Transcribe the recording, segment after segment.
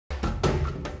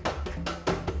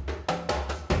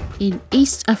In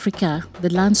East Africa,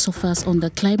 the land suffers under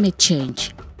climate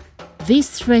change.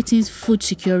 This threatens food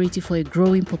security for a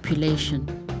growing population.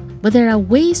 But there are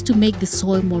ways to make the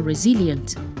soil more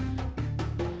resilient,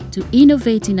 to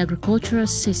innovate in agricultural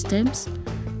systems,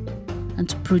 and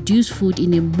to produce food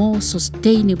in a more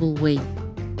sustainable way.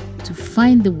 To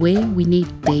find the way, we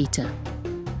need data.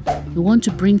 We want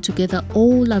to bring together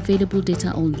all available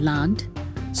data on land,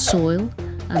 soil,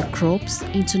 and crops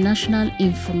into national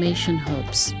information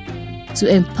hubs. To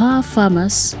empower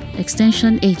farmers,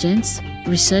 extension agents,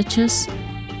 researchers,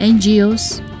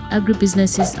 NGOs,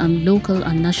 agribusinesses, and local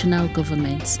and national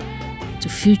governments to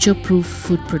future-proof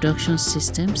food production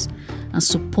systems and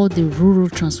support the rural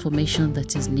transformation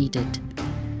that is needed.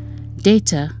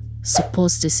 Data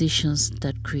supports decisions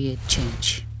that create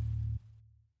change.